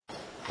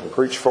and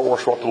preach for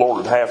us what the Lord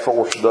would have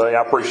for us today.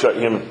 I appreciate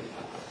him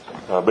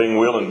being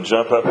willing to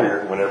jump up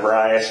here whenever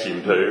I ask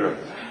him to.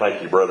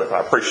 Thank you, brother. I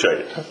appreciate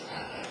it.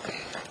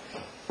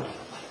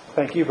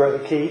 Thank you, Brother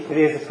Keith. It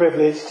is a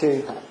privilege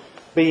to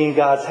be in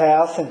God's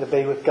house and to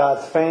be with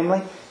God's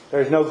family.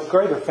 There is no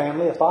greater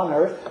family upon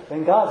earth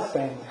than God's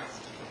family.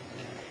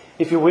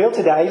 If you will,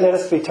 today, let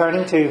us be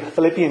turning to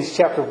Philippians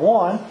chapter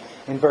 1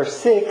 and verse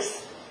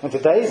 6. And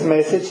today's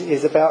message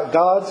is about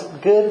God's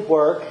good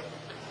work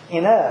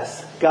in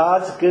us.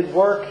 God's good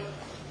work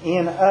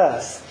in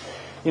us.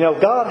 You know,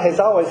 God has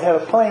always had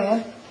a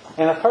plan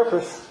and a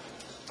purpose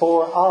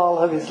for all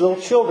of His little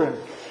children.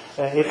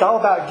 It's all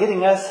about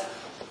getting us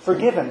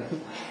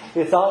forgiven.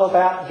 It's all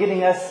about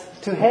getting us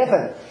to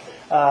heaven.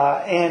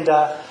 And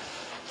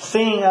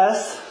seeing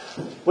us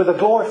with a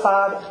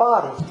glorified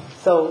body.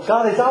 So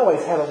God has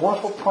always had a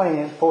wonderful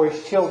plan for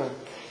His children.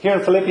 Here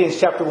in Philippians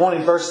chapter 1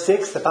 and verse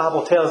 6, the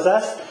Bible tells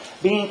us,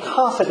 being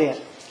confident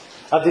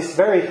of this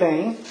very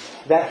thing,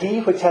 that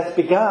He which hath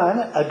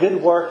begun a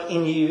good work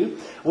in you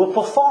will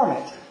perform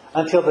it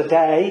until the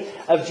day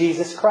of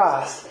Jesus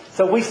Christ.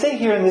 So we see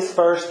here in this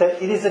verse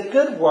that it is a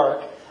good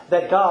work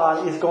that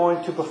God is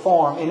going to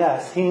perform in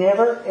us. He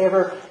never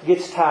ever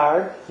gets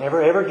tired,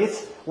 never ever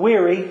gets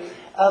weary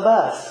of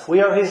us. We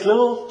are His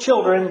little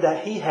children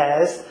that He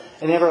has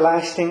an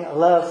everlasting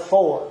love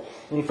for.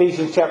 In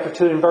Ephesians chapter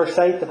 2 and verse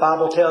 8, the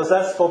Bible tells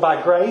us, for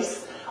by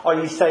grace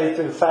are ye saved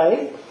through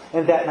faith,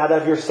 and that not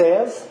of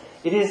yourselves.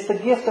 It is the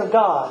gift of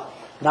God,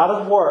 not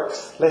of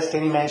works, lest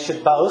any man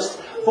should boast.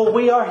 For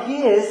we are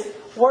His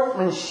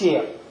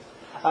workmanship,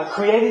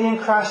 created in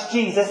Christ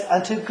Jesus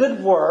unto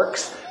good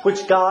works,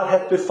 which God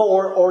hath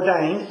before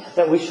ordained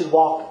that we should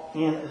walk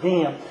in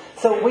them.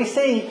 So we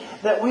see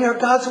that we are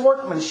God's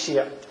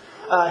workmanship.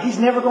 He's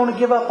never going to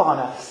give up on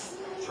us.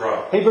 That's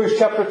right. Hebrews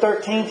chapter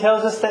 13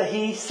 tells us that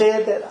He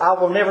said that I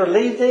will never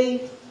leave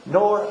thee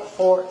nor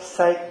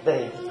forsake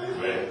thee.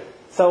 Amen.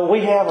 So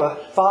we have a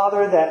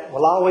Father that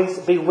will always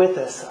be with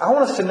us. I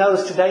want us to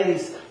notice today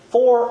these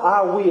 4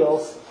 I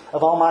wills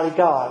of Almighty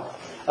God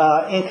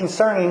in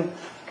concerning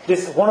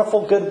this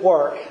wonderful good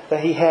work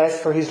that He has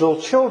for His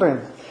little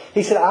children.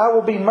 He said, I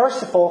will be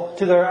merciful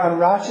to their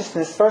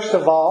unrighteousness. First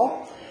of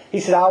all, He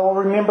said, I will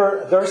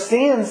remember their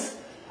sins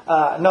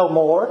no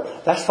more.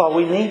 That's why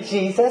we need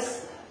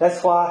Jesus.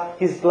 That's why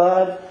His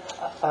blood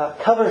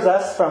covers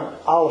us from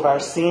all of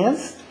our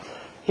sins.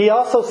 He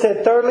also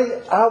said, thirdly,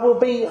 I will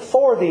be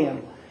for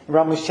them. In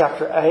Romans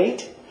chapter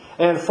 8.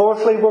 And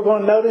fourthly, we're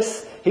going to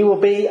notice He will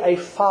be a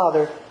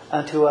Father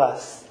unto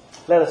us.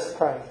 Let us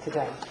pray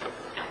today.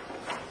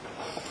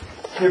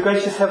 Dear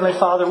gracious Heavenly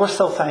Father, we're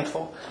so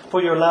thankful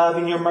for Your love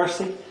and Your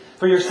mercy,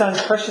 for Your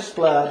Son's precious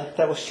blood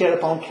that was shed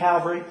upon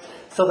Calvary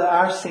so that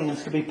our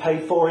sins could be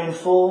paid for in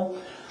full.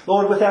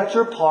 Lord, without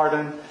Your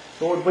pardon,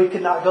 Lord, we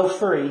could not go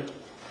free.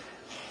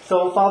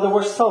 So, Father,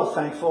 we're so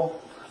thankful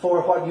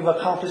for what You've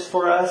accomplished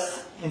for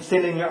us in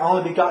sending Your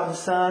only begotten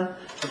Son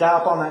to die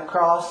upon that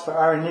cross for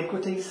our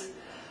iniquities.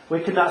 We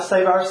could not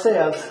save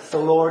ourselves,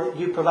 so Lord,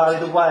 You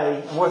provided a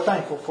way, and we're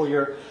thankful for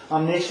Your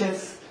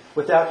omniscience.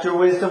 Without Your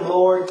wisdom,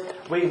 Lord,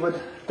 we would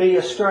be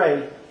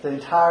astray the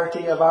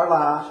entirety of our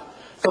life.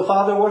 So,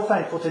 Father, we're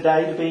thankful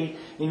today to be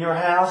in Your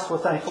house. We're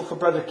thankful for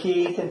Brother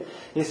Keith and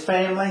his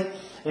family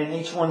and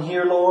each one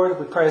here, Lord.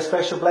 We pray a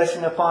special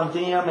blessing upon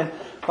them. And,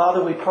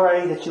 Father, we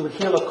pray that You would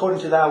heal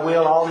according to Thy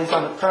will all these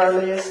on the prayer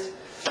list.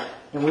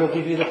 And we'll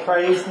give You the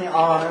praise and the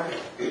honor.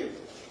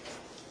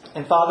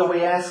 And, Father,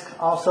 we ask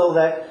also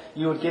that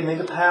You would give me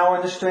the power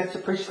and the strength to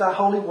preach Thy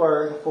holy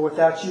word. For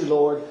without You,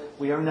 Lord,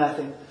 we are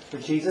nothing. For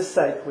Jesus'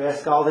 sake, we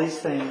ask all these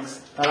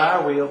things. Not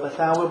our will, but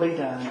Thy will be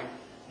done.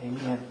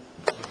 Amen.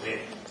 Amen.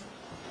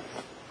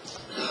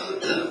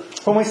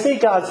 When we see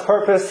God's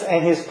purpose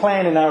and His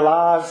plan in our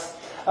lives,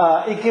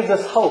 it gives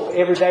us hope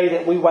every day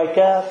that we wake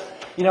up.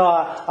 You know,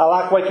 I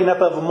like waking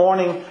up of a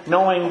morning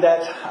knowing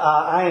that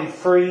I am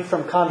free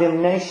from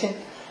condemnation,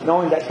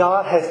 knowing that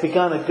God has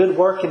begun a good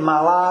work in my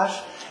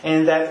life,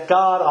 and that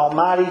God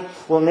Almighty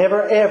will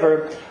never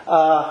ever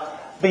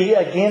be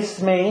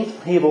against me.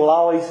 He will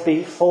always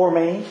be for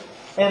me.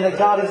 And that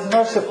God is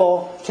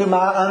merciful to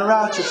my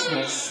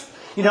unrighteousness.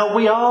 You know,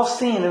 we all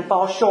sin and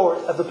fall short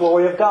of the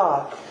glory of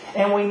God.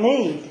 And we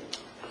need,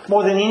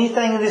 more than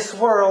anything in this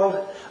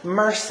world,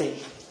 mercy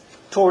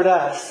toward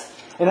us.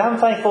 And I'm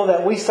thankful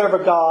that we serve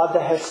a God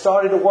that has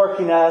started to work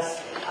in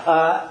us,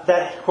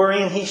 that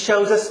wherein He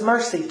shows us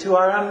mercy to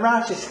our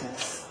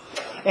unrighteousness.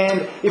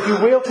 And if you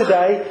will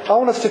today, I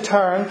want us to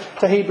turn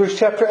to Hebrews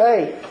chapter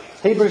 8.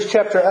 Hebrews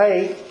chapter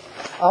 8,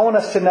 I want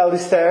us to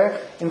notice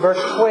there in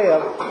verse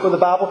 12 where the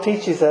Bible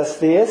teaches us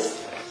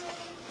this.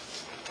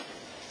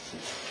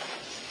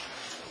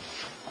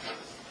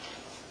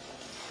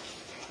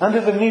 Under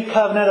the new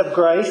covenant of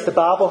grace, the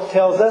Bible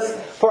tells us,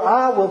 for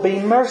I will be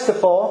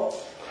merciful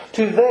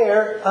to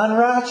their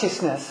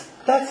unrighteousness.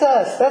 That's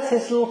us. That's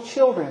His little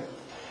children.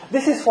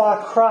 This is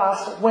why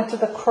Christ went to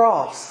the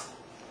cross,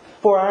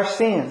 for our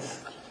sins.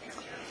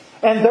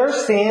 And their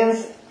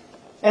sins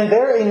and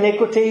their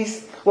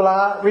iniquities will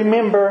I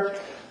remember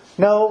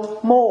no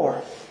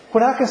more.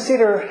 When I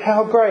consider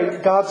how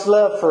great God's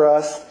love for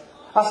us,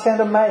 I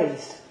stand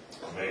amazed.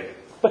 Amen.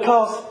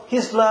 Because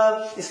His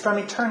love is from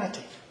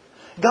eternity.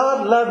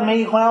 God loved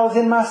me when I was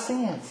in my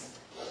sins.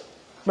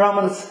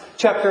 Romans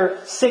chapter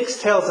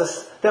 6 tells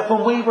us that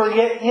when we were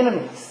yet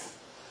enemies,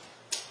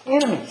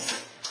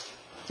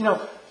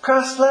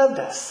 Christ loved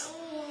us.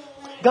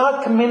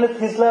 God commended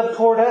His love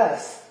toward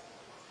us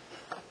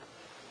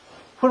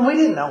when we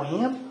didn't know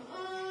Him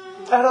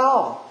at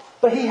all.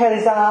 But He had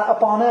His eye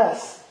upon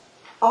us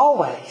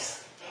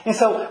always. And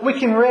so we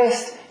can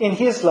rest in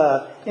His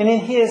love and in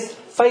His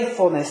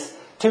faithfulness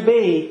to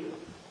be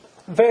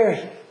very,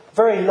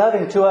 very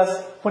loving to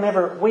us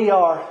whenever we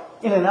are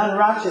in an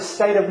unrighteous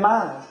state of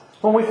mind,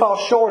 when we fall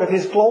short of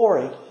His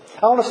glory.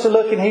 I want us to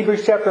look in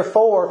Hebrews chapter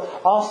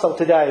 4 also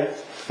today.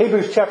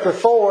 Hebrews chapter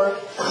 4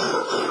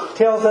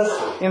 tells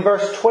us in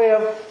verse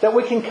 12 that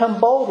we can come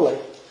boldly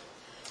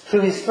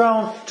to His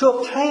throne to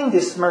obtain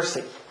this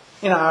mercy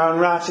in our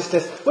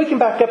unrighteousness. We can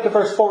back up to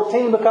verse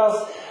 14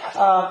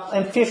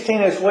 and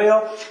 15 as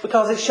well,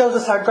 because it shows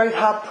us our great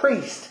high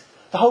priest.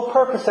 The whole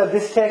purpose of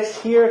this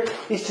text here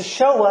is to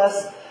show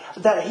us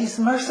that He's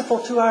merciful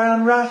to our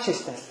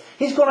unrighteousness.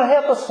 He's going to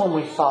help us when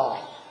we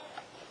fall.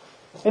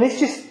 And it's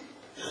just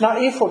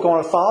not if we're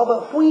going to fall,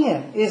 but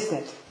when, isn't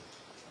it?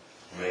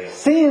 Amen.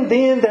 Seeing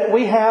then that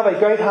we have a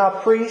great high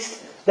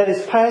priest that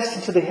is passed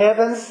into the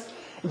heavens,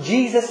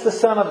 Jesus the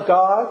Son of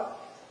God,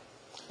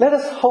 let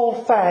us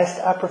hold fast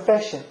our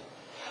profession.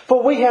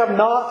 For we have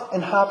not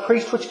an high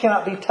priest which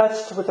cannot be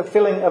touched with the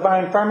feeling of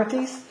our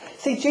infirmities.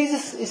 See,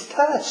 Jesus is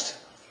touched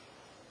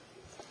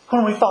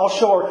when we fall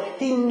short.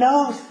 He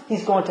knows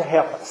He's going to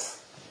help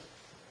us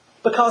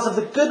because of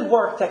the good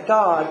work that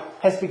God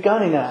has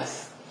begun in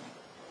us.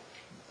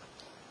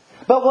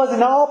 But was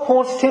in all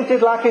points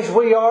tempted like as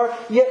we are,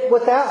 yet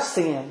without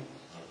sin.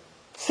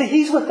 See,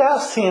 He's without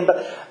sin,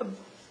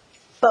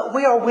 but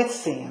we are with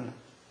sin.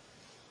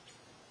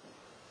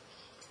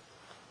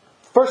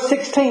 Verse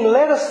 16,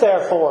 let us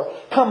therefore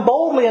come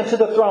boldly unto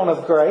the throne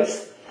of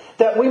grace,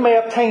 that we may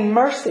obtain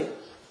mercy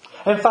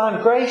and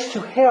find grace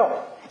to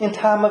help in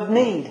time of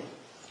need.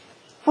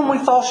 When we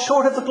fall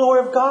short of the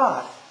glory of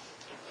God,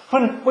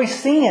 when we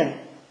sin,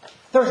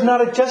 there's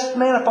not a just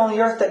man upon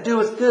the earth that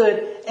doeth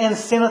good and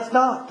sinneth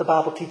not, the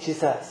Bible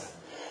teaches us.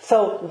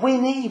 So we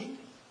need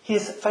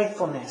His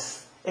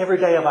faithfulness every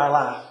day of our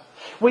life.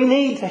 We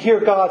need to hear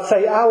God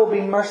say, I will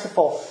be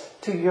merciful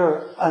to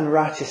your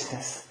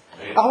unrighteousness.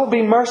 I will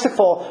be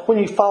merciful when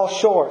you fall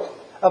short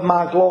of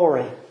my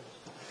glory.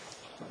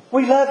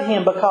 We love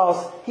Him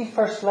because He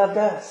first loved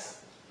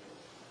us.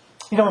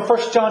 In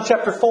 1 John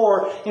chapter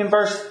 4 in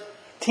verse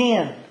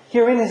 10,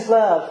 herein is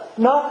love,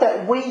 not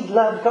that we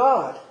loved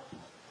God,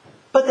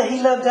 but that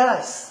He loved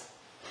us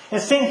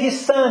and sent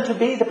His Son to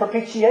be the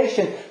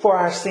propitiation for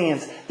our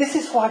sins. This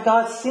is why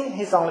God sent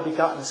His only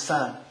begotten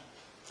Son.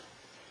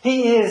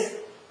 He is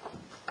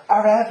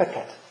our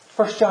advocate.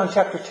 1 John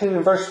chapter 2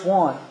 and verse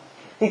 1.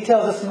 He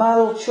tells us, my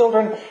little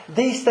children,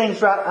 these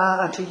things write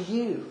I unto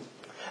you,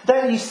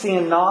 that you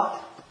sin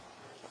not,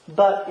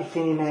 but if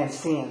any man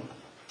sin.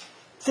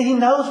 See, He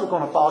knows we're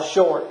going to fall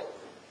short.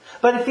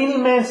 But if any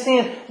man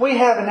sin, we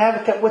have an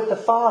advocate with the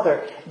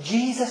Father,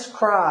 Jesus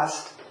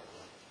Christ,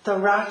 the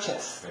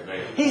righteous.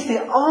 Amen. He's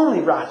the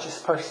only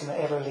righteous person that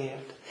ever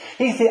lived.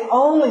 He's the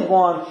only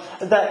one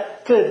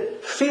that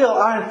could feel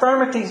our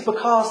infirmities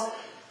because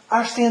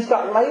our sins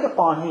got laid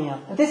upon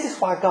Him. And this is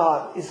why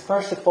God is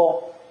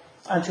merciful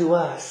unto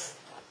us.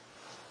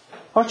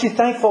 Aren't you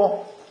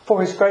thankful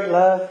for His great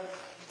love?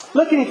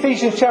 Look in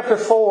Ephesians chapter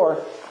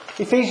 4.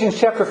 Ephesians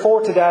chapter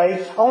 4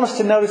 today. I want us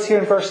to notice here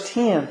in verse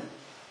 10.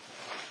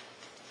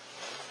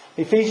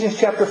 Ephesians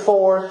chapter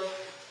 4,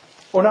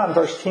 or not in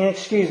verse 10,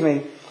 excuse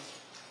me.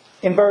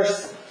 In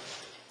verse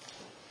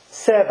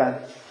 7.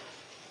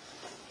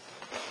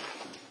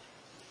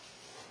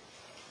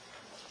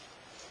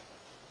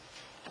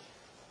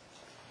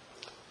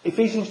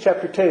 Ephesians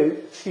chapter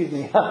 2, excuse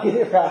me, I'll get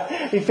it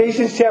right.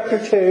 Ephesians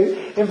chapter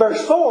 2 in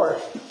verse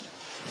 4.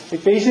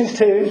 Ephesians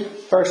 2,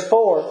 verse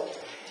 4.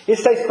 It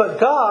states, but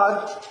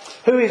God,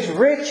 who is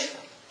rich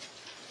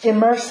in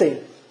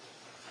mercy.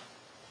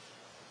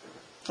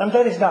 I'm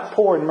glad He's not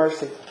poor in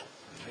mercy.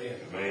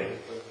 Amen.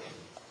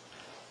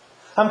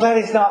 I'm glad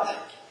He's not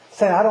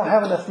saying, I don't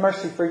have enough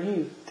mercy for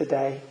you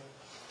today.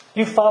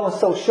 You've fallen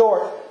so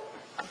short,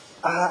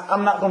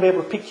 I'm not going to be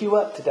able to pick you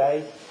up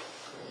today.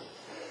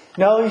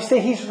 No, you see,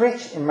 He's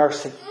rich in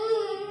mercy.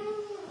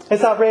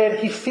 As I read,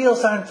 He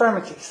feels our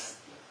infirmities.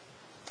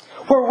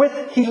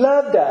 Wherewith He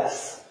loved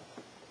us,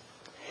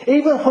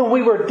 even when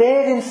we were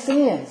dead in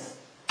sins.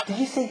 Do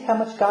you see how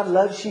much God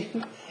loves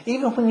you?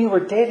 Even when you were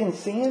dead in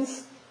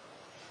sins?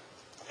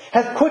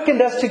 Hath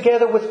quickened us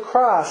together with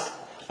Christ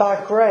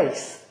by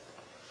grace.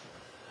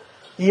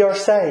 Ye are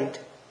saved.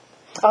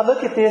 I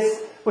look at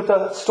this with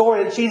the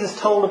story that Jesus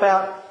told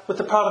about with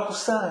the prodigal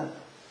son.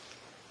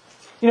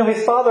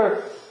 His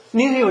father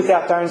knew he was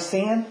out there in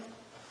sin.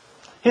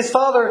 His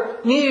father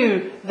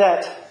knew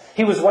that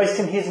he was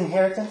wasting his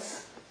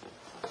inheritance.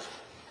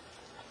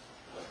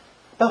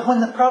 But when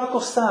the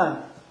prodigal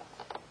son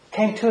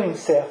came to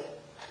himself,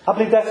 I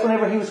believe that's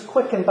whenever he was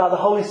quickened by the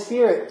Holy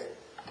Spirit.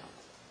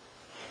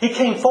 He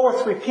came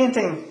forth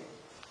repenting.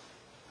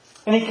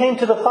 And he came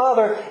to the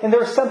Father, and there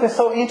was something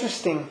so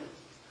interesting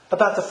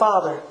about the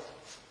Father.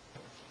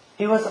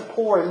 He wasn't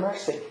poor in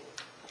mercy.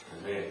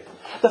 Amen.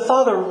 The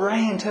Father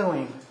ran to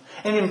him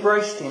and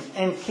embraced him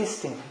and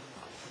kissed him.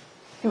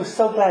 He was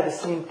so glad to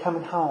see him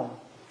coming home.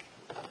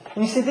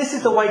 And you see, this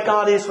is the way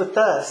God is with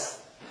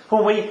us.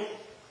 When we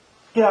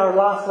get our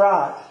life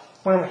right.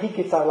 Whenever He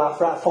gets our life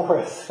right for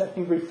us. Let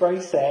me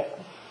rephrase that.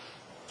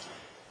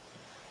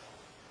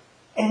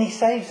 And He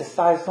saves us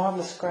by His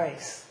marvelous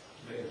grace.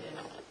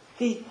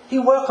 He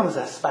welcomes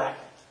us back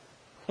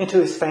into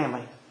His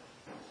family.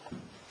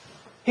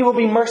 He will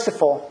be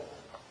merciful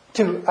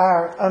to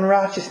our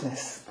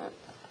unrighteousness.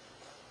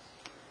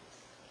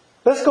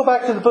 Let's go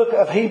back to the book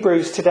of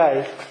Hebrews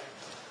today.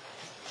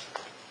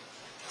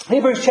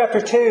 Hebrews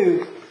chapter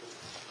 2,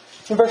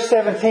 in verse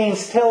 17,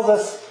 tells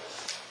us,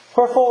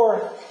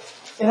 "Wherefore,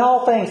 in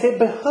all things it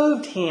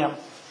behooved Him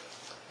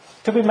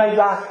to be made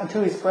like unto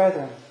His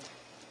brethren,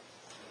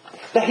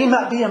 that He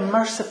might be a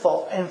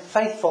merciful and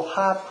faithful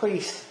high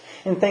priest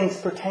in things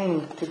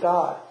pertaining to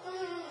God,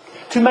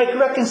 to make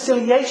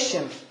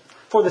reconciliation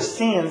for the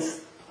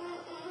sins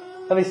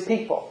of His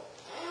people.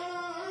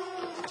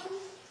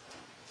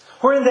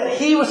 Wherein that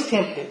He was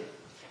tempted,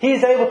 He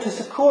is able to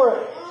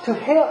succour, to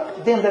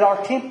help them that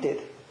are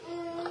tempted."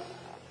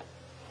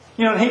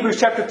 You know, in Hebrews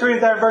chapter 3,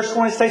 there verse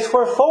 1, it says,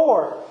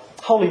 "Wherefore,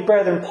 holy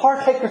brethren,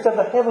 partakers of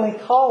the heavenly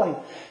calling,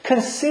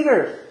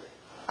 consider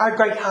our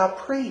great high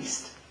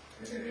priest,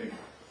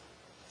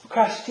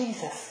 Christ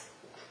Jesus."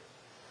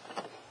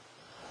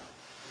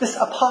 This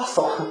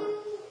apostle,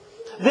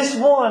 this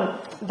one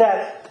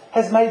that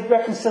has made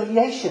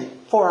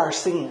reconciliation for our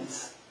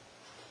sins.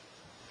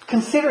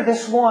 Consider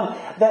this one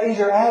that is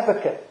your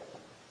advocate.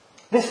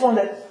 This one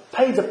that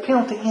paid the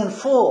penalty in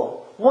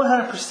full,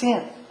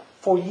 100%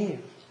 for you.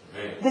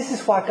 Amen. This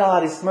is why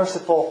God is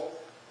merciful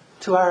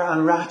to our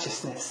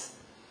unrighteousness.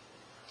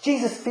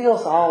 Jesus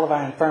feels all of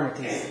our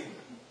infirmities.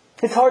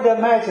 It's hard to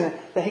imagine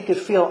that He could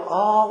feel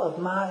all of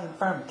my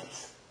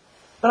infirmities.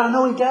 But I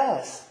know He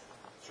does.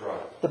 That's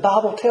right. The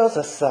Bible tells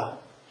us so.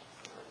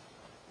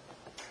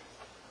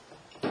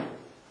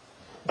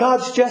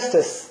 God's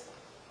justice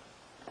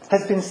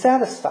has been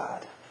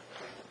satisfied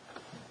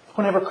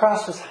whenever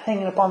Christ was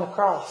hanging upon the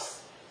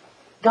cross.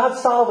 God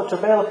saw the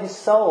travail of His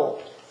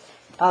soul.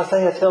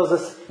 Isaiah tells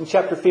us in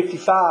chapter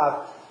 55,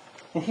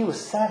 and He was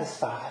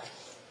satisfied.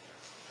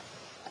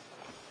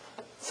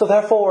 So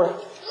therefore,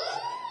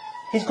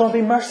 He's going to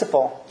be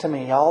merciful to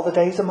me all the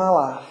days of my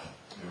life.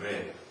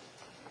 Amen.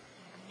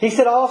 He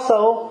said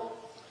also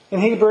in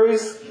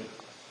Hebrews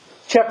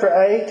chapter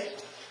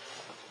 8,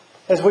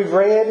 as we've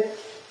read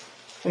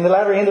in the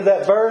latter end of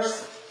that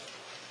verse,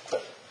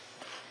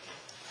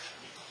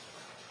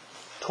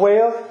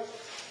 12,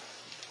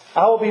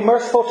 "I will be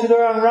merciful to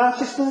their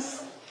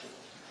unrighteousness,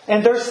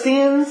 and their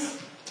sins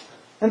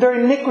and their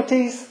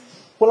iniquities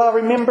will I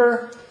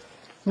remember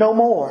no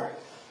more."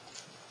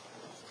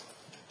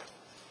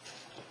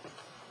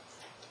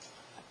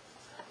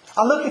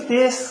 I look at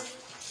this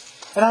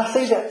and I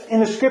see that in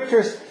the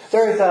Scriptures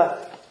there is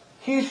a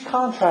huge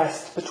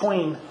contrast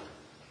between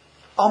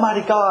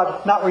Almighty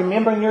God not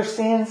remembering your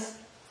sins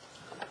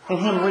and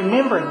Him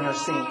remembering your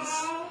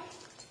sins.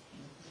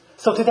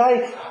 So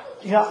today,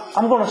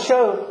 I'm going to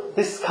show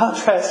this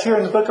contrast here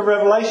in the book of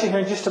Revelation here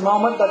in just a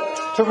moment,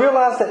 but to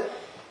realize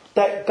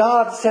that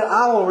God said,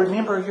 "I will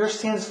remember your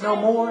sins no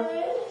more."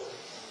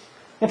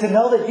 And to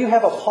know that you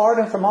have a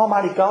pardon from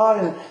Almighty God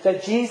and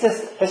that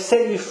Jesus has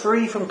set you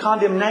free from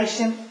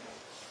condemnation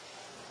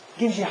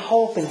gives you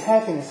hope and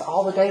happiness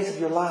all the days of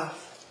your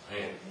life.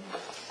 Amen.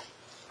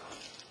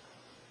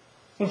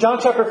 In John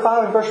chapter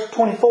 5 and verse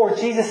 24,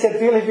 Jesus said,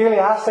 "Verily, verily,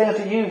 I say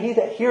unto you, he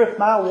that heareth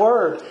my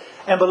word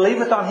and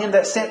believeth on Him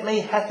that sent me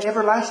hath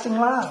everlasting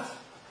life,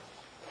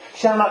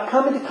 shall not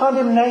come into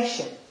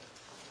condemnation,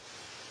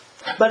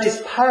 but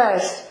is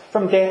passed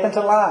from death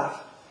into life."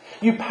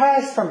 You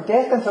pass from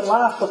death into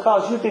life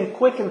because you've been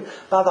quickened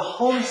by the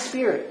Holy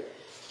Spirit.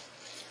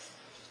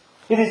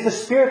 It is the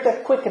Spirit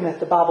that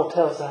quickeneth, the Bible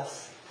tells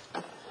us.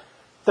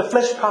 The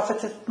flesh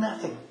profiteth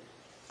nothing.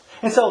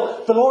 And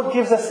so the Lord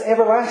gives us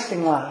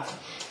everlasting life.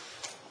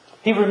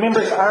 He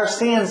remembers our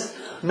sins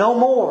no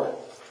more.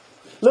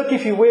 Look,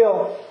 if you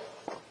will,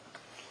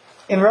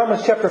 in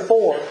Romans chapter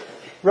 4.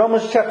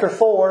 Romans chapter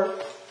 4.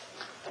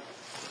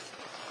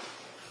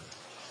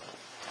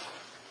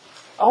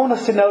 I want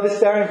us to notice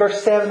there in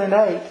verse 7 and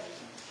 8.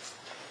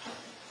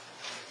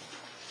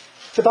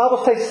 The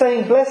Bible says,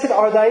 saying, "Blessed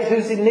are they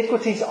whose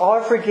iniquities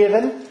are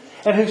forgiven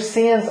and whose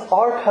sins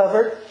are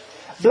covered.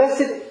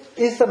 Blessed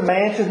is the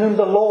man to whom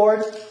the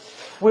Lord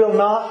will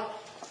not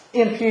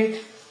impute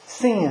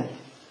sin."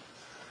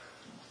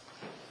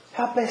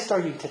 How blessed are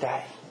you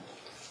today?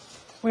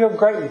 We are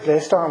greatly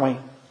blessed, aren't we?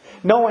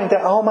 Knowing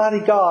that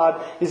Almighty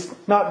God is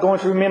not going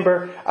to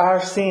remember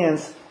our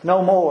sins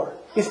no more.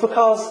 It's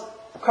because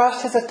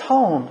Christ has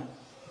atoned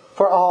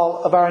for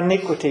all of our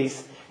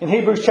iniquities. In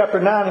Hebrews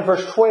chapter 9 and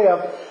verse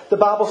 12, the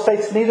Bible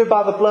states, "Neither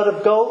by the blood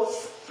of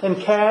goats and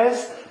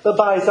calves, but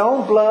by His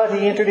own blood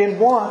He entered in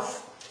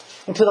once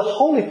into the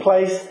holy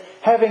place,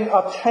 having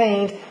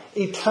obtained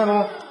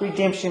eternal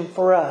redemption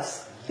for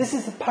us. This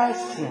is the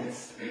past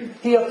tense.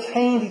 He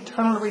obtained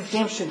eternal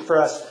redemption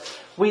for us.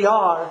 We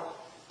are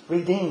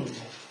redeemed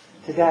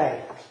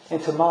today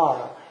and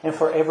tomorrow and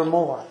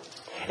forevermore.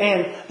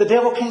 And the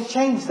devil can't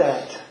change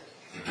that.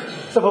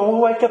 So when we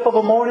wake up of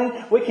a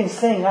morning, we can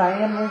sing,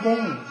 I am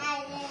redeemed.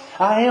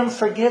 I am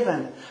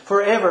forgiven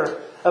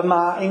forever of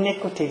my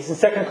iniquities. In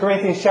 2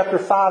 Corinthians chapter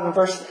 5 and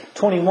verse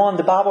 21,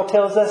 the Bible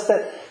tells us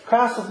that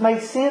Christ was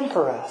made sin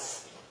for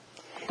us.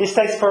 It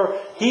states, for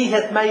He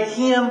hath made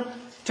Him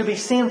to be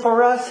sin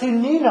for us who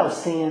knew no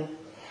sin,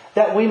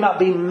 that we might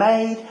be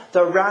made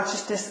the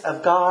righteousness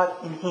of God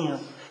in Him.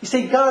 You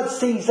see, God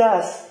sees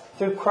us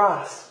through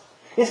Christ.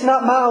 It's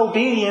not my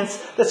obedience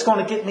that's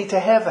going to get me to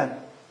heaven.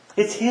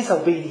 It's His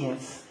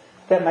obedience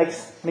that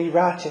makes me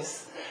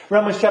righteous.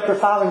 Romans chapter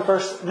 5 and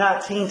verse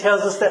 19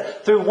 tells us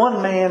that through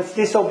one man's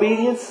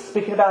disobedience,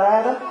 speaking about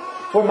Adam,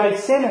 we're made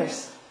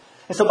sinners.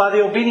 And so by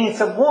the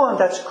obedience of one,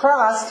 that's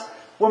Christ,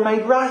 we're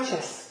made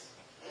righteous.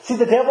 See,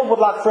 the devil would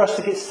like for us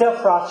to get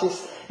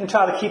self-righteous and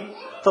try to keep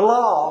the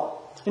law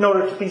in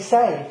order to be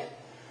saved.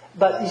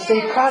 But you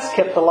see, Christ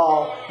kept the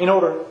law in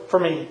order for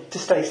me to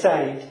stay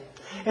saved.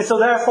 And so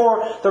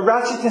therefore, the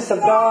righteousness of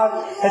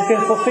God has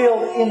been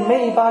fulfilled in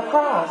me by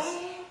Christ.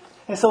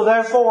 And so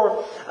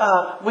therefore,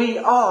 we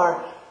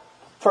are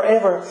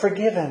forever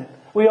forgiven.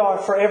 We are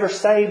forever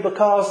saved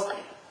because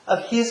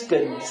of His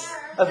goodness,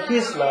 of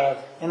His love,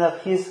 and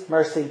of His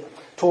mercy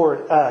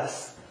toward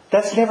us.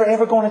 That's never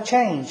ever going to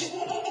change.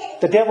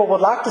 The devil would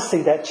like to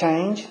see that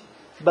change,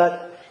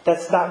 but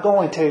that's not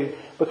going to,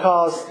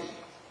 because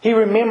he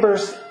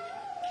remembers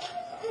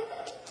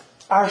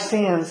our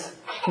sins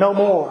no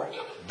more.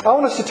 I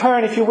want us to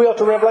turn, if you will,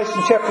 to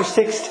Revelation chapter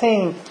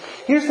 16.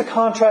 Here's the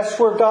contrast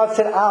where God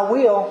said, I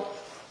will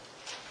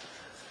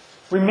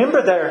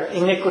remember their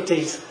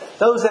iniquities.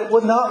 Those that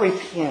would not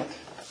repent.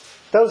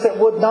 Those that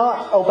would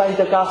not obey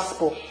the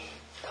gospel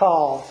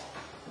call.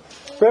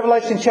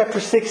 Revelation chapter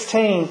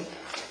 16.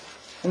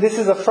 And this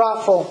is a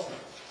frightful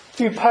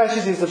few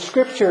passages of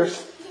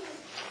Scriptures.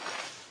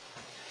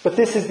 But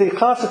this is the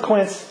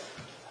consequence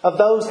of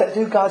those that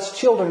do God's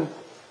children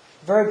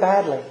very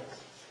badly.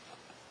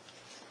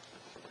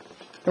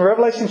 In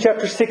Revelation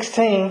chapter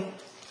 16,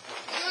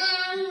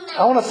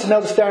 I want us to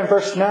notice there in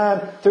verse 9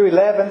 through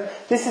 11,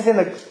 this is in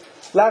the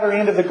latter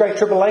end of the Great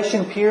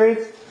Tribulation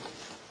period.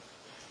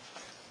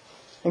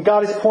 And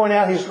God is pouring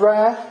out His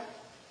wrath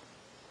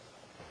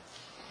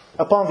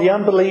upon the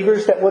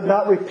unbelievers that would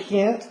not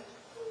repent.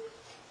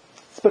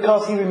 It's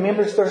because He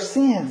remembers their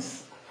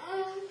sins.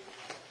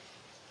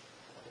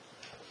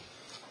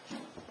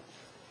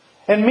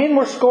 And men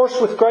were scorched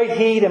with great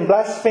heat and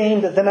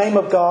blasphemed the name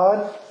of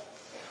God,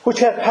 which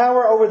had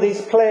power over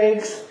these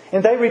plagues,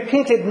 and they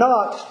repented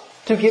not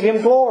to give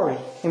Him glory.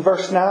 In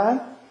verse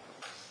 9.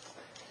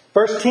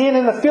 Verse 10,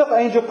 and the fifth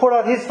angel poured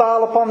out his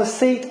vial upon the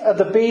seat of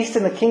the beast,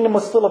 and the kingdom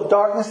was full of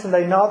darkness, and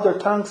they gnawed their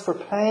tongues for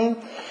pain,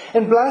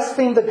 and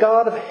blasphemed the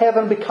God of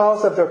heaven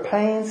because of their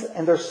pains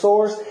and their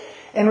sores,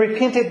 and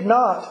repented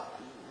not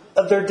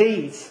of their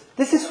deeds.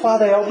 This is why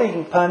they are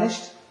being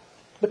punished,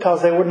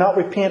 because they would not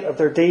repent of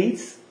their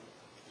deeds.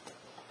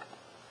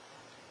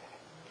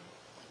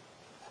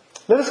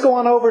 Let us go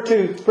on over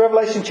to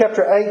Revelation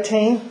chapter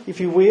 18,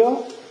 if you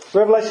will.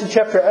 Revelation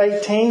chapter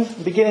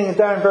 18, beginning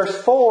down in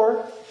verse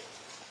 4.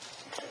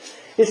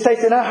 It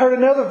states, and I heard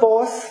another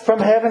voice from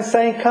heaven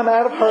saying, come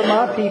out of her,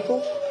 my people,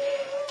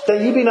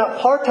 that ye be not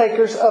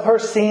partakers of her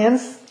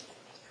sins,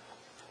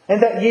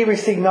 and that ye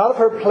receive not of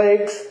her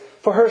plagues,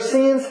 for her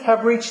sins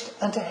have reached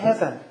unto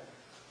heaven.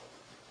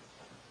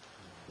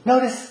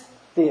 Notice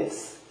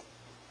this.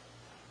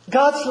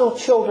 God's little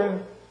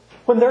children,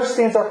 when their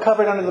sins are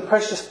covered under the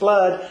precious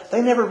blood,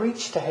 they never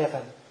reach to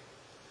heaven.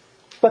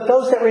 But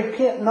those that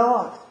repent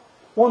not,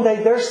 one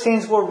day their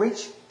sins will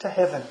reach to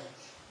heaven.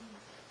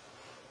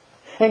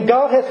 And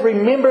God hath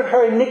remembered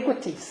her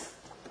iniquities.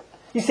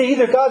 You see,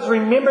 either God's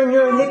remembering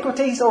your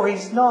iniquities or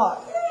He's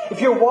not.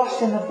 If you're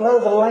washed in the blood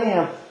of the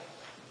Lamb,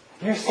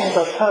 your sins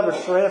are covered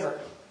forever.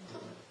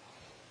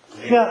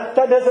 Now,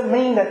 that doesn't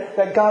mean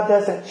that God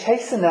doesn't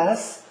chasten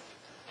us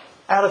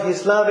out of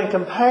His love and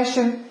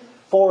compassion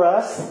for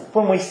us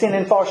when we sin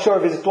and fall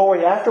short of His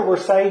glory after we're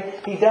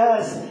saved. He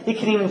does. He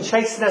can even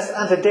chasten us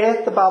unto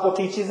death, the Bible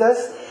teaches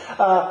us,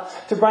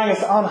 to bring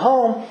us on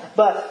home.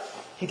 But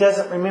He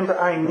doesn't remember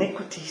our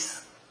iniquities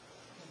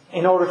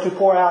in order to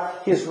pour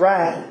out His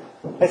wrath,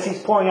 as He's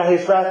pouring out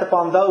His wrath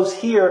upon those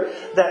here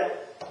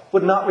that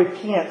would not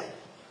repent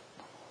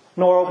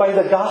nor obey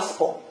the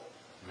gospel.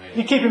 Amen.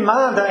 You keep in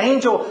mind, the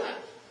angel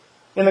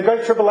in the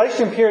Great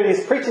Tribulation period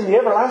is preaching the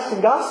everlasting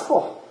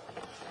gospel.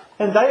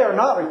 And they are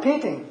not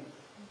repenting.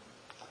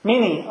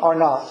 Many are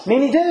not.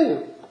 Many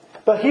do.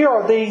 But here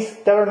are these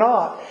that are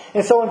not.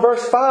 And so in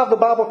verse 5, the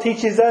Bible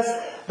teaches us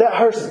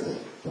that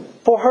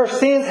for her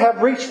sins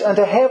have reached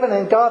unto heaven,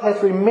 and God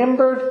hath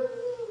remembered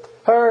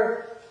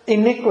her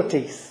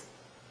iniquities.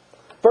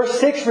 Verse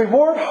 6,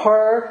 reward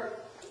her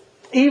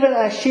even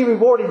as she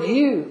rewarded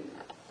you.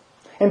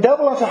 And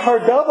double unto her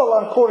double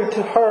according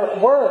to her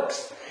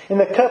works. And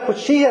the cup which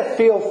she hath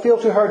filled, fill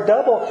to her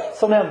double.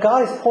 So now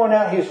God is pouring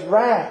out His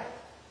wrath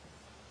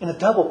in a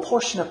double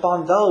portion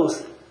upon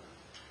those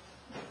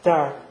that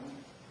are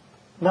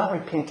not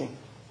repenting.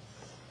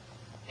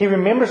 He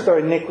remembers their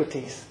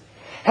iniquities.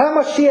 How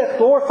much she hath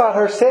glorified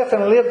herself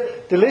and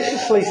lived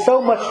deliciously,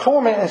 so much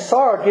torment and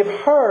sorrow give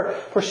her.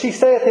 For she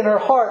saith in her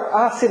heart,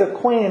 I sit a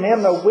queen and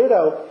am no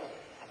widow,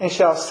 and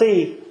shall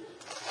see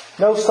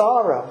no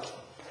sorrow.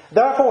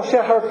 Therefore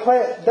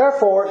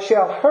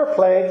shall her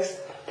plagues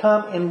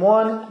come in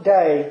one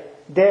day,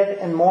 death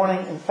and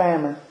mourning and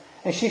famine.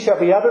 And she shall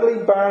be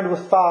utterly burned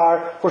with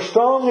fire. For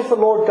strong is the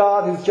Lord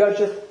God who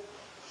judgeth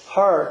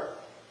her.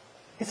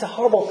 It's a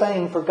horrible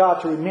thing for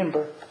God to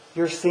remember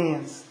your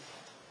sins.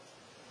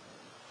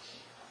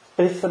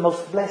 But it's the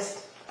most blessed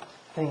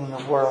thing in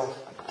the world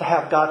to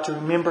have God to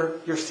remember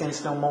your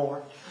sins no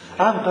more.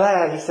 I'm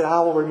glad He said,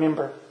 I will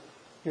remember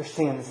your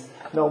sins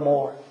no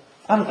more.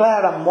 I'm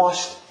glad I'm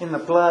washed in the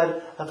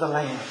blood of the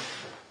Lamb.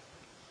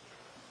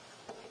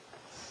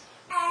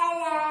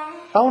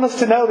 I want us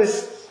to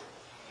notice,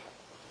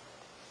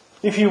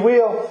 if you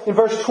will, in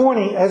verse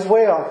 20 as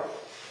well.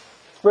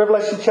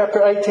 Revelation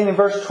chapter 18 and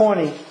verse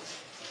 20.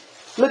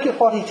 Look at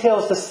what He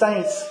tells the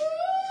saints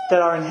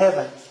that are in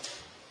heaven.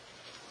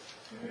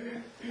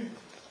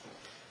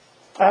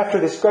 After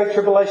this great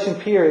tribulation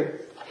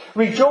period.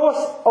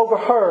 Rejoice over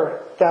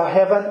her, thou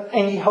heaven,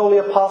 and ye holy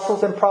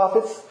apostles and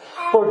prophets,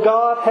 for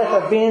God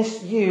hath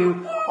avenged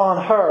you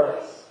on her.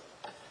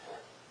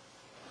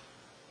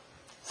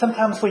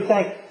 Sometimes we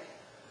think,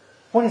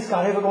 when is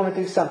God ever going to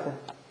do something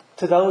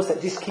to those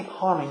that just keep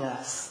harming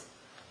us?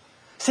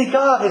 See,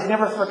 God has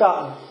never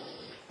forgotten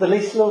the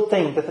least little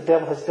thing that the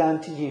devil has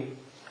done to you.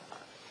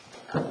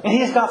 And He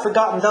has not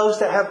forgotten those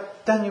that have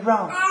done you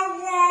wrong.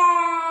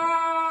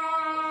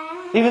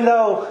 Even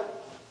though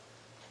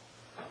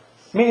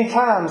many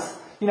times,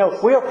 we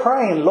are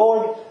praying,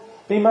 Lord,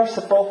 be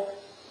merciful.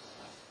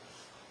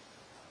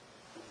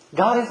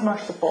 God is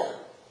merciful.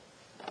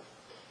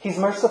 He's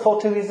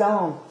merciful to His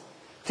own,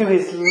 to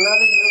His loving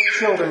little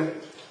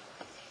children.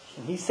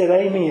 And He said,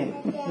 Amen.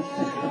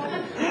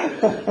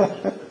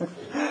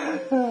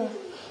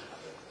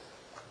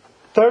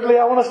 Thirdly,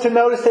 I want us to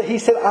notice that He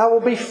said, I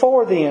will be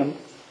for them.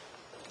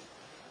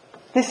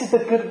 This is the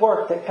good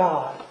work that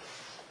God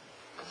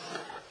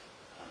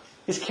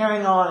is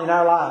carrying on in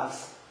our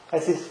lives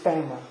as His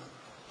family.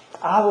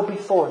 I will be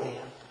for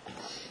them.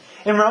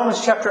 In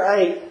Romans chapter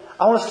 8,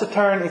 I want us to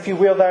turn, if you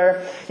will,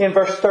 there in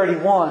verse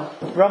 31.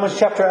 Romans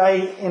chapter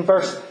 8 in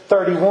verse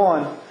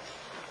 31.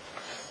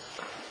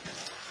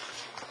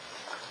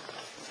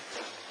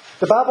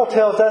 The Bible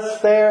tells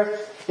us there,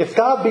 if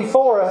God be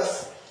for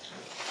us,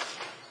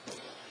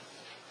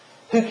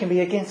 who can be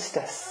against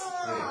us?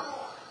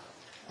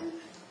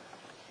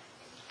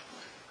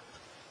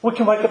 We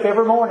can wake up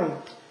every morning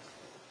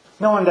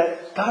knowing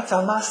that God's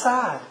on my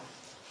side.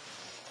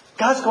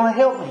 God's going to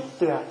help me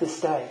throughout this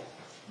day.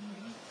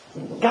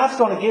 God's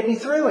going to get me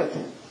through it.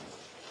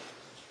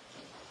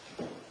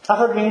 I've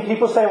heard many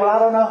people say, well, I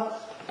don't know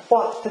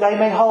what today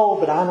may hold,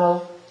 but I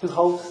know who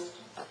holds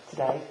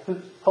today,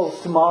 who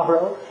holds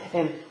tomorrow,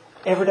 and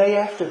every day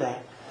after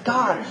that.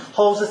 God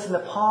holds us in the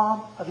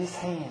palm of His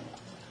hand.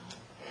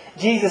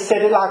 Jesus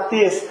said it like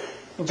this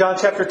in John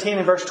chapter 10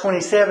 and verse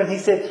 27. He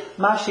said,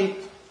 my sheep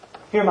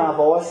hear my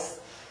voice,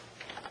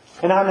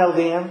 and I know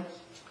them,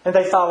 and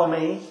they follow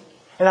me,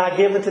 and I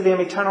give unto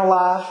them eternal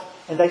life,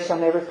 and they shall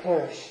never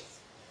perish.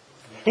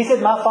 He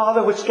said, my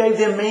Father which gave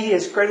them me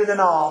is greater than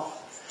all,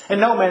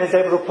 and no man is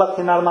able to pluck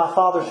them out of my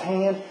Father's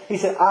hand. He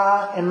said,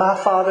 I and my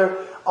Father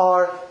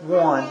are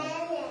one.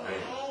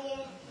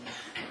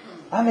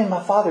 I'm in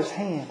my Father's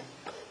hand.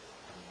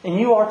 And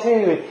you are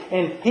too.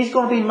 And He's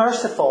going to be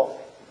merciful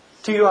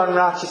to your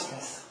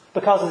unrighteousness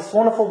because of this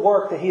wonderful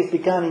work that He has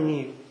begun in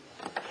you.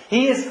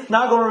 He is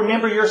not going to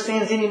remember your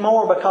sins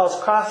anymore because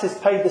Christ has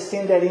paid the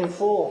sin debt in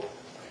full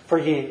for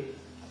you.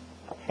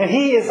 And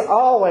He is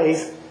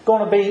always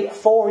going to be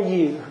for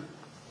you.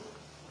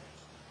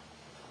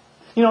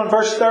 In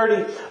verse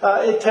 30,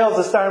 it tells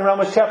us there in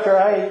Romans chapter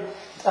 8,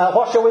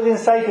 what shall we then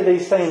say to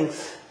these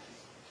things?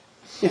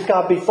 If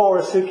God be for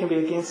us, who can be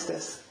against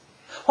us?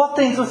 What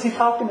things was He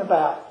talking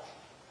about?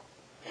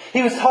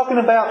 He was talking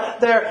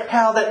about there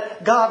how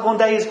that God one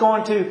day is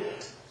going to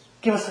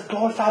give us a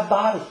glorified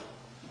body.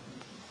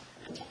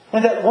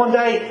 And that one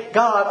day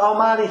God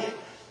Almighty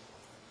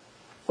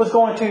was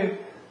going to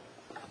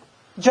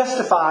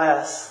justify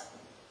us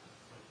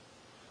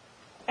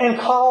and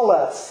call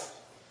us.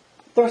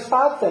 There's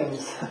 5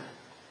 things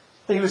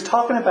that He was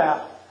talking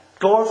about.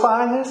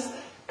 Glorifying us,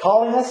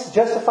 calling us,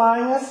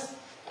 justifying us.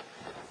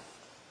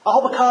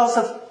 All because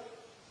of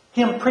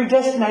Him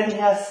predestinating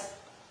us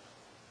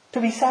to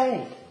be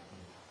saved.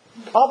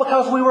 All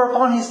because we were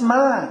upon His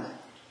mind.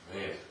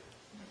 Amen.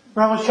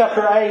 Romans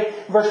chapter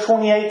 8, verse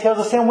 28 tells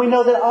us, and we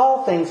know that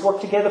all things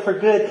work together for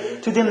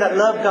good to them that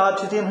love God,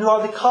 to them who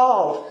are the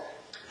called,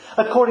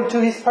 according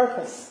to His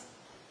purpose.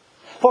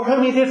 For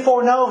whom He did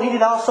foreknow, He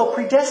did also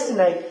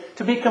predestinate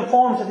to be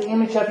conformed to the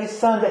image of His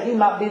Son, that He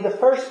might be the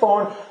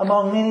firstborn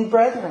among many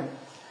brethren.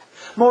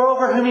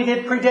 Moreover, whom He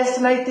did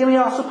predestinate, them He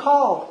also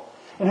called.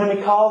 And whom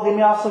He called, them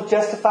He also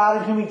justified.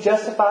 And whom He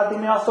justified,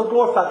 them He also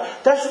glorified.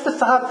 That's the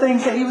 5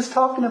 things that He was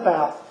talking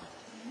about.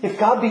 If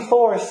God be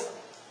for us,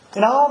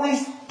 in all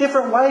these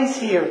different ways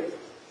here,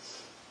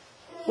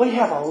 we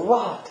have a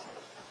lot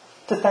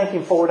to thank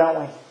Him for, don't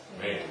we?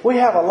 Amen. We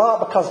have a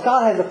lot because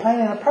God has a plan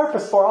and a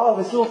purpose for all of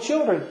His little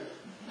children.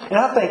 And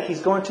I think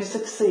He's going to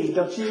succeed,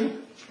 don't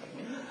you?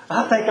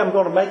 I think I'm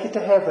going to make it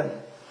to heaven.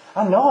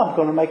 I know I'm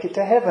going to make it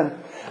to heaven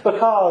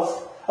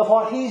because of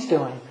what He's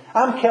doing.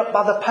 I'm kept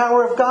by the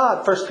power of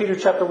God, 1 Peter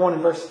chapter 1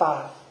 and verse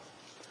 5.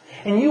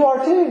 And you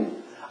are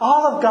too.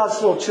 All of God's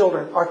little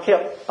children are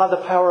kept by the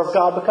power of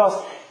God because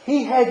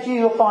He had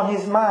you upon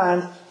His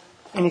mind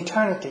in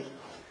eternity.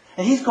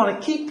 And He's going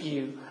to keep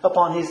you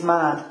upon His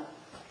mind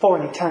for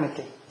an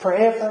eternity.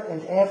 Forever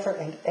and ever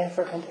and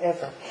ever and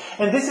ever.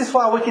 And this is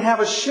why we can have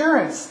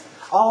assurance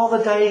all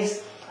the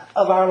days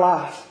of our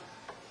life.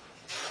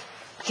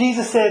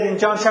 Jesus said in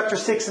John chapter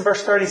 6 and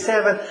verse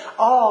 37,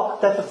 all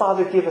that the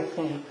Father giveth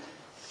me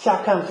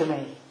shall come to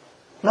me.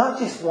 Not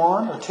just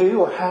 1 or 2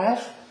 or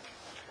half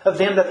of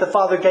them that the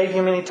Father gave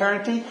Him in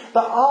eternity,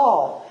 but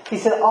all. He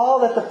said, all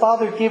that the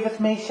Father giveth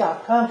me shall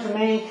come to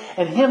me,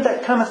 and him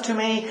that cometh to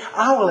me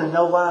I will in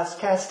no wise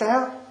cast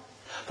out.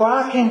 For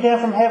I came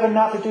down from heaven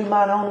not to do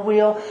mine own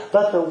will,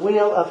 but the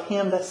will of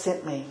Him that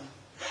sent me.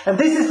 And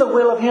this is the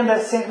will of Him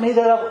that sent me,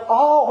 that of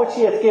all which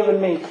He hath given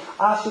me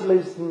I should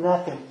lose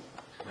nothing,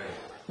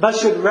 but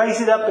should raise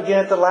it up again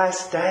at the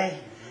last day.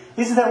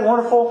 Isn't that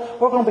wonderful?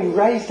 We're going to be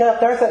raised up.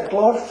 There's that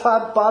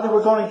glorified body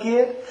we're going to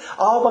get.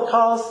 All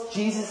because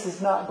Jesus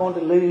is not going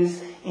to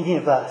lose any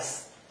of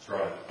us. That's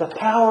right. The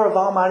power of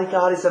Almighty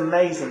God is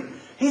amazing.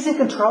 He's in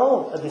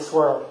control of this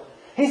world.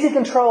 He's in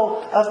control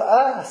of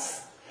us.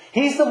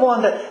 He's the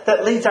one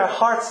that leads our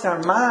hearts and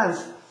our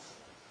minds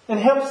and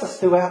helps us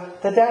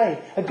throughout the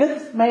day. A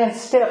good man's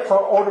steps are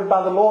ordered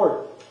by the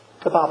Lord,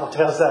 the Bible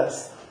tells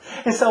us.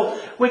 And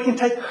so we can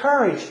take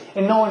courage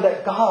in knowing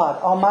that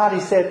God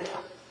Almighty said,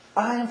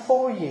 I am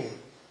for you.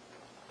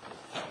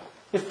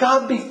 If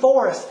God be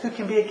for us, who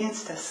can be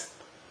against us?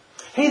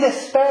 He that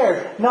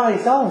spared not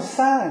His own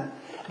Son,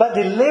 but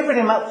delivered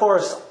Him up for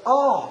us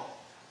all,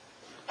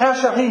 how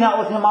shall He not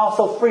with Him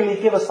also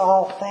freely give us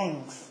all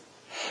things?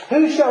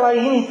 Who shall lay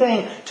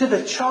anything to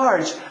the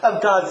charge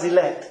of God's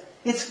elect?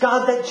 It's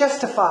God that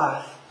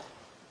justifieth.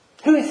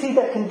 Who is He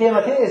that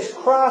condemneth? It is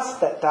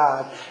Christ that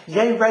died,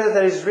 yea, rather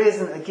that is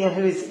risen again,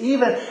 who is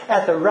even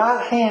at the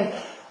right hand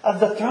of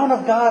the throne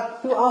of God,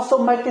 who also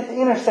maketh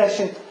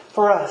intercession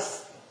for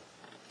us.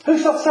 Who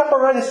shall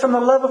separate us from the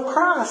love of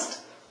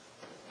Christ?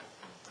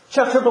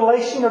 Shall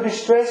tribulation or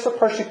distress or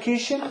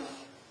persecution,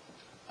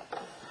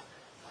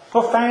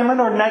 or famine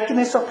or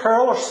nakedness or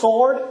peril or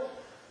sword?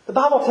 The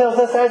Bible tells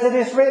us, as it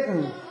is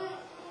written,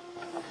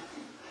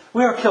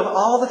 we are killed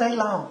all the day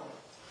long.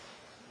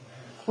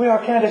 We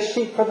are counted as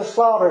sheep for the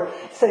slaughter.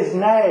 It says,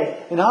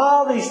 nay, in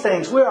all these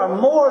things we are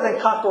more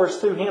than conquerors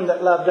through Him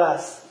that loved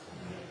us.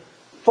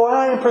 For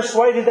I am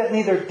persuaded that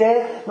neither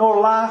death, nor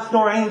life,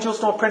 nor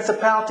angels, nor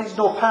principalities,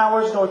 nor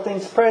powers, nor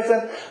things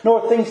present,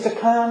 nor things to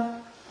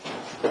come,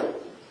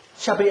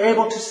 shall be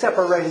able to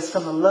separate us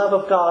from the love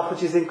of God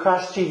which is in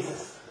Christ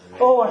Jesus.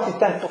 Oh, aren't you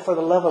thankful for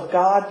the love of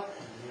God?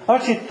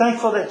 Aren't you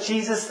thankful that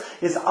Jesus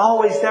is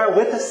always there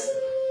with us,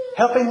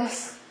 helping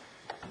us?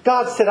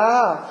 God said,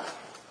 I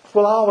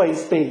will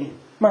always be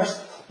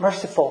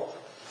merciful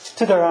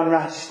to their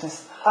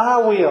unrighteousness. I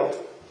will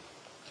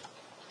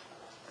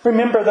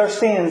remember their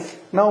sins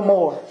no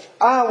more.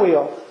 I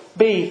will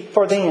be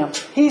for them.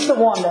 He's the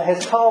one that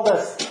has called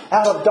us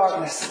out of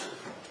darkness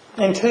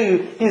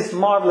into His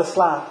marvelous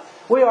light.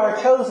 We are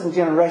a chosen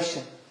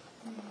generation.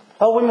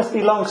 Oh, we must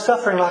be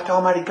long-suffering like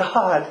Almighty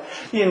God,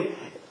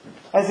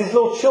 as His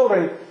little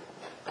children,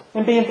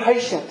 and being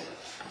patient,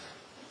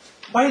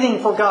 waiting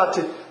for God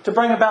to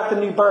bring about the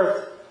new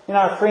birth in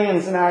our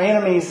friends and our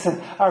enemies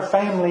and our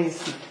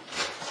families.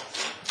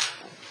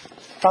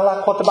 I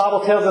like what the Bible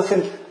tells us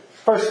in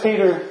 1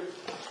 Peter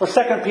or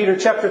 2 Peter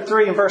chapter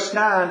 3 and verse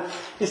 9.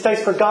 It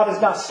states, for God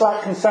is not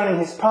slack concerning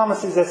His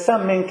promises, as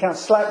some men count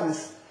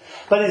slackness,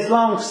 but is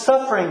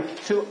long-suffering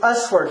to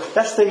usward.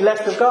 That's the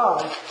elect of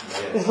God.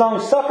 Is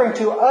long-suffering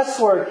to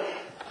usward,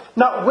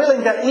 not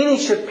willing that any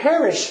should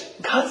perish.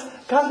 God's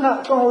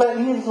not going to let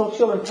any of His little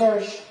children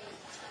perish.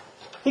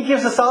 He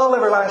gives us all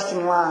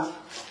everlasting life.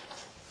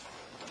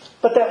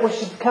 But that we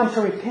should come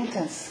to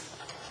repentance.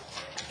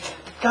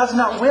 God's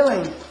not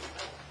willing.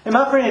 And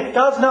my friend, if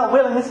God's not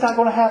willing, it's not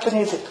going to happen,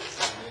 is it?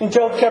 In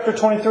Job chapter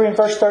 23 and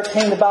verse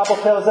 13, the Bible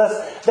tells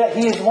us that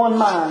He is one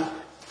mind.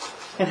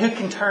 And who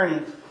can turn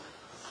Him?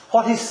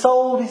 What His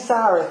soul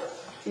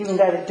desireth, even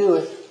that it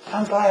doeth.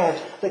 I'm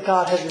glad that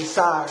God has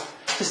desired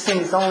to send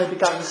His only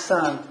begotten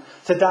Son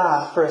to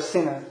die for a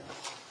sinner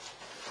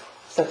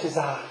such as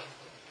I.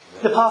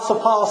 The Apostle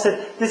Paul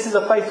said, this is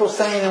a faithful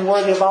saying and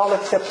worthy of all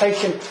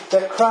acceptation,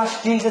 that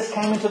Christ Jesus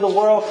came into the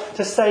world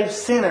to save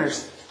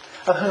sinners,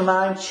 of whom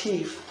I am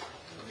chief.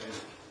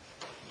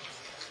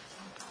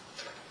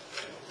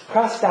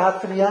 Christ died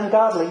for the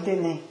ungodly,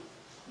 didn't He?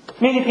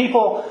 Many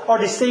people are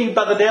deceived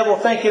by the devil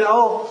thinking,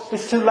 oh,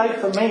 it's too late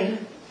for me.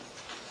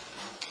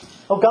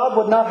 Oh, God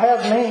would not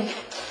have me.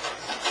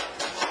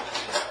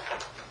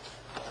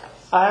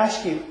 I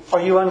ask you,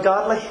 are you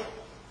ungodly?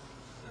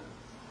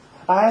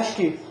 I ask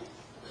you,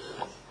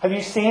 have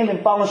you sinned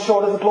and fallen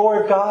short of the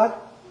glory of God?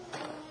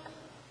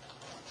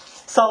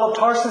 Saul of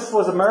Tarsus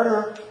was a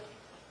murderer.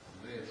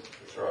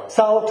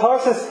 Saul of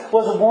Tarsus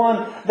was the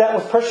one that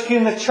was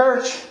persecuting the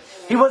church.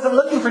 He wasn't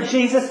looking for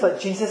Jesus, but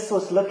Jesus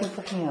was looking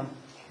for him.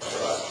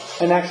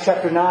 In Acts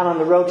chapter 9 on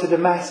the road to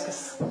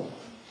Damascus.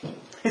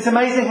 It's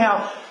amazing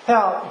how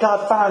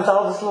God finds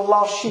all these little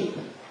lost sheep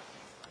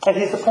at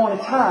His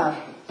appointed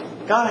time.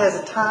 God has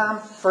a time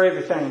for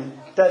everything,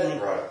 doesn't He?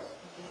 Right.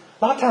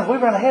 A lot of times we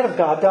run ahead of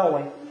God, don't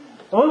we?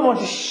 And we want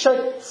to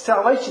shake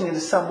salvation into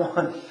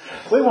someone.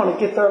 We want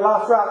to get their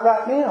life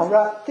right now,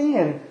 right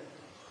then.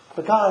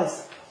 But God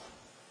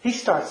He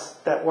starts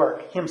that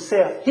work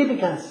Himself. He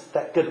begins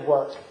that good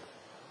work.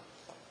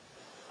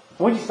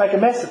 We just make a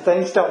mess of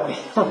things, don't we?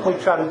 When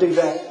we try to do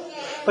that.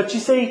 But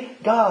you see,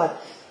 God,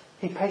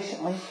 He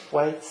patiently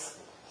waits.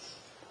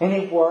 And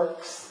He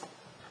works.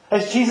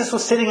 As Jesus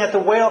was sitting at the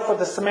well for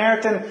the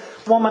Samaritan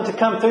woman to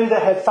come through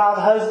that had 5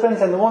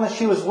 husbands, and the one that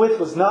she was with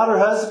was not her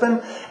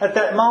husband at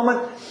that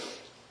moment,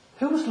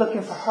 who was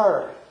looking for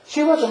her?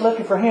 She wasn't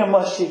looking for him,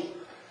 was she?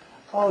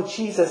 Oh,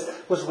 Jesus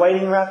was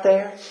waiting right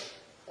there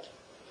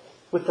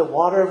with the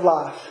water of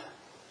life.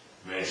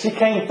 Man. She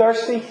came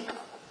thirsty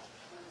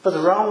for the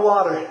wrong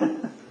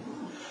water.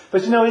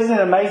 But isn't it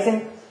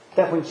amazing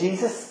that when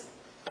Jesus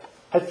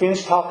had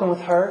finished talking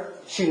with her,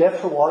 she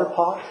left her water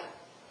pot.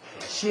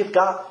 She had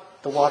got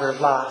the water of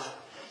life.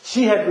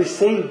 She had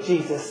received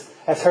Jesus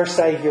as her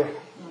Savior.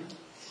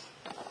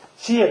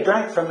 She had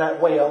drank from that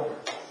well,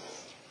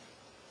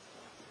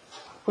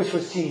 which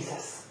was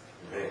Jesus.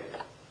 Man.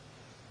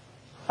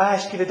 I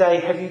ask you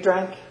today, have you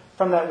drank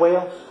from that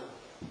well?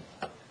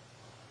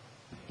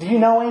 Do you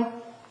know Him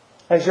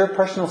as your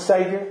personal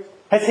Savior?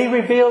 Has He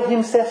revealed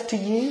Himself to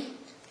you?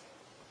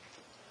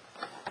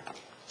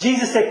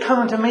 Jesus said, "Come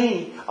unto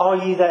me, all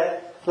ye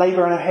that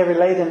labor and are heavy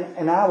laden,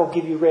 and I will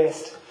give you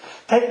rest.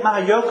 Take my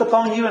yoke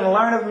upon you and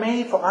learn of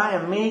me, for I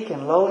am meek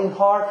and lowly in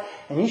heart,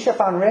 and ye shall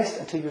find rest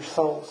unto your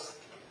souls."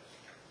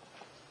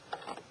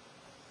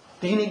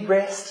 Do you need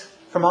rest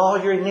from all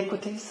your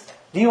iniquities?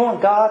 Do you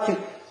want God to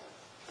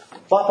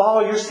wipe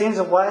all your sins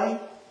away?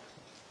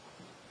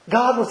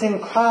 God was in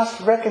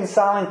Christ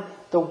reconciling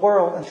the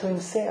world unto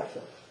Himself,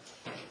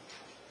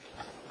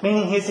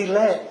 meaning His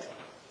elect.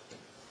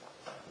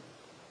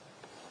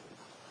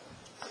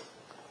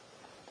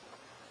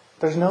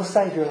 There's no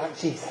Savior like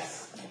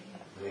Jesus.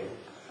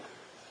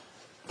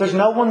 There's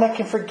no one that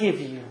can forgive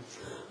you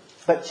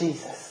but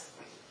Jesus.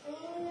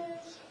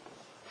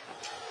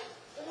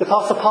 The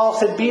Apostle Paul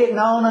said, "Be it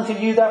known unto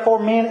you, therefore,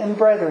 men and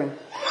brethren,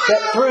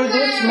 that through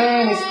this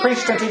man is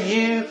preached unto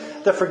you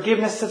the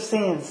forgiveness of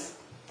sins.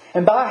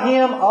 And by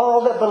Him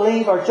all that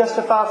believe are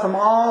justified from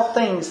all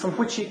things from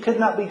which you could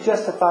not be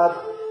justified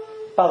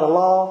by the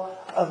law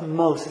of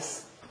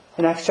Moses."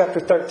 In Acts chapter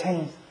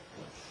 13.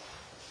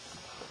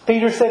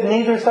 Peter said,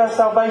 "Neither is there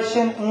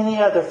salvation in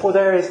any other, for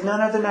there is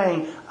none other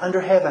name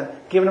under heaven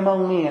given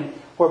among men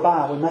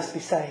whereby we must be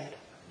saved."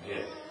 Yeah.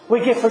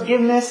 We get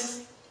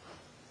forgiveness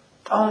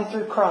only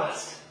through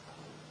Christ.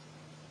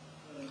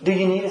 Do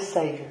you need a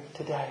Savior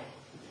today?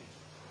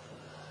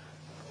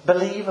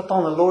 Believe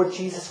upon the Lord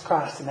Jesus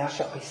Christ and thou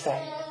shalt be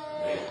saved.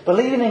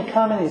 Believing and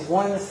coming is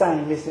one and the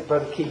same, isn't it,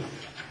 Brother Keith?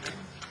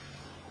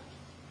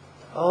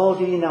 Oh,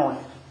 do you know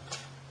Him?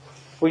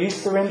 Will you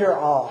surrender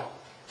all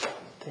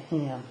to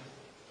Him?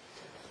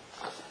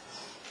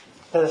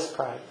 Let us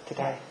pray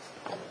today.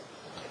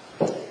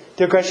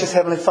 Dear gracious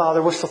Heavenly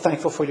Father, we're so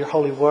thankful for Your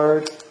holy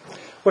word.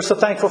 We're so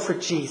thankful for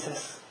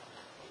Jesus,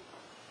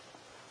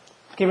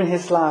 giving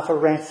His life a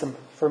ransom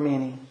for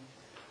many.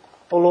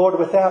 Oh Lord,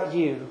 without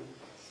You,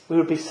 we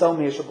would be so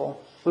miserable.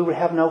 We would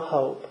have no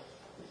hope.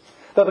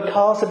 But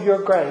because of Your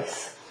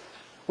grace,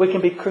 we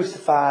can be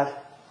crucified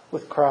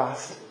with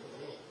Christ.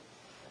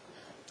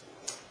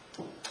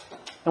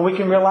 And we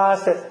can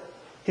realize that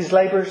His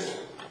labors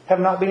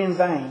have not been in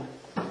vain.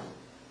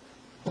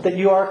 That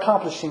You are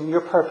accomplishing Your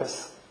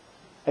purpose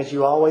as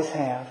You always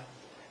have.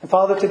 And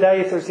Father,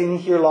 today if there's any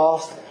here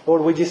lost,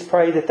 Lord, we just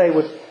pray that they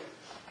would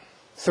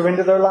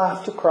surrender their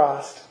life to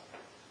Christ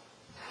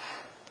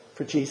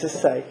for Jesus'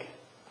 sake.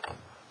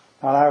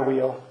 Not our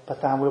will,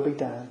 but Thine will be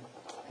done.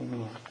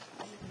 Amen.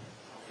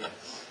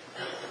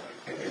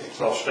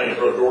 So I'll stand,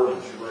 Brother Gordon,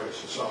 as you bring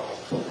us a song.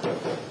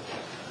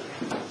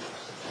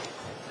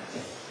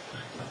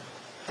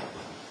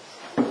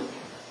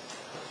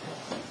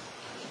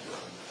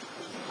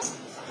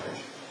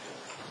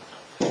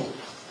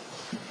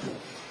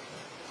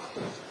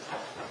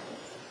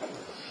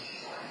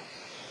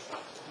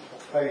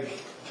 Page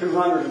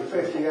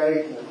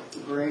 258 in the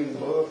Green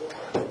Book.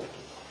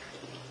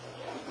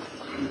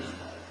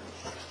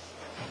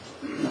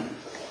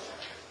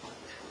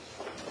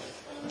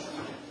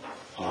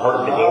 You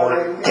heard the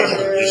glory.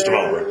 Just a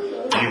moment.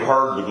 You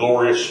heard the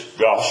glorious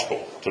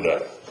gospel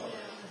today.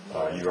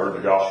 You heard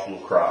the gospel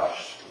of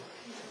Christ.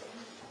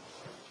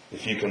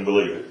 If you can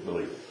believe it,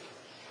 believe it.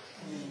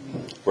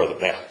 Brother,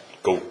 now,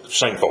 go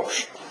sing for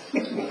us.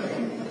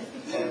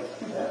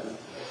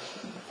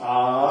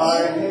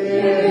 I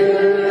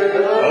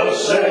hear The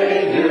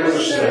Savior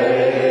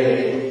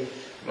say,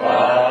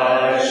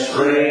 my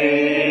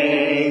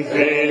strength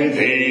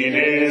indeed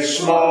is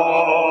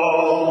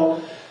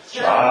small.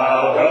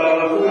 Child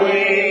of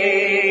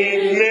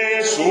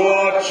weakness,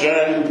 watch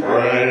and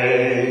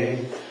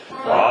pray.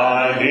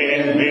 Find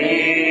in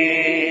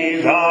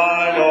me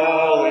thine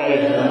all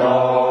in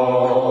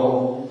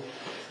all.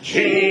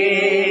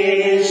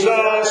 Jesus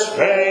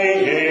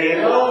paid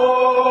it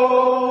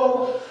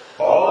all.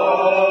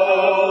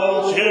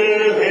 All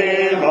to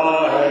him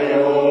I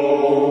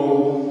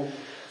owe.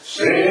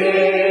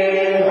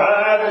 Sin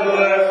had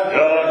left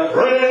a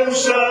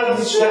crimson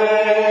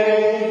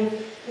stain.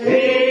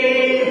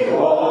 He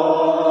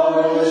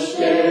washed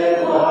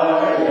it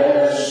white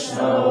as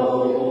snow.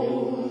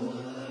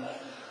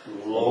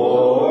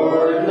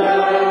 Lord,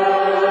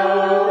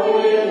 now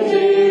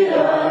indeed I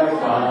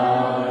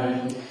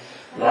find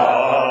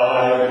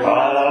thy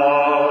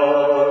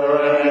power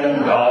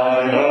and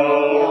thine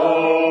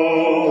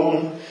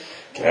alone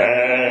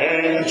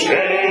can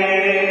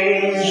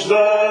change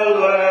the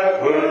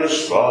leper's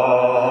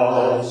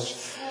spots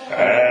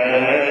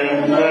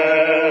and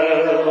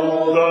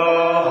melt the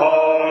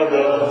heart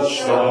of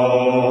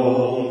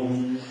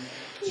stone.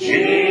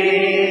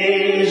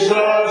 Jesus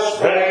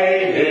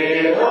paid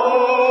it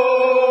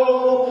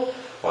all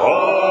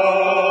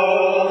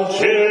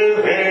to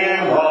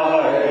him I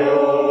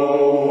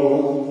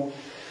owe.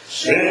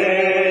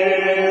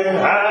 Sin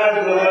had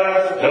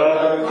left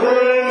a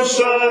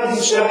crimson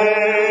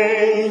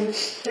stain.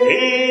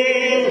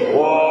 He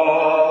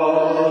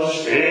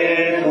washed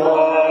it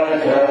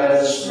white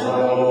as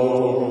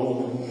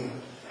snow.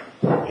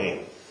 Amen.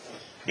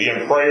 Be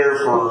in prayer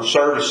for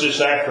service this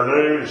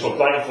afternoon. So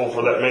thankful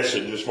for that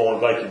message this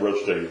morning. Thank you, Brother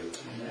Steve.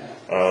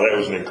 That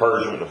was an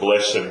encouragement, a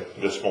blessing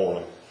this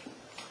morning.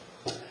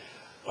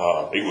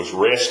 It was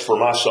rest for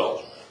my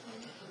soul.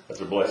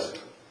 That's a blessing.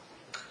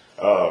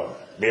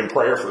 Be in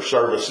prayer for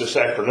service this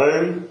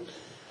afternoon.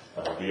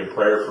 Be in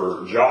prayer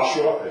for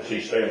Joshua as he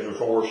stands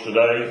before us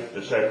today,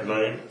 this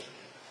afternoon.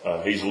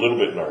 He's a little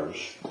bit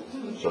nervous,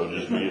 so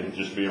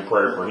just be in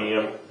prayer for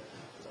him.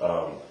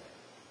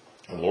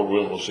 And Lord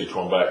willing, we'll see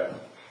Twan back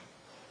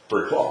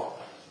 3 o'clock,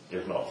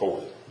 if not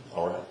 4.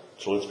 All right.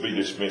 So let's be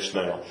dismissed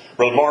now.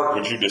 Brother Mark,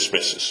 would you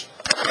dismiss us?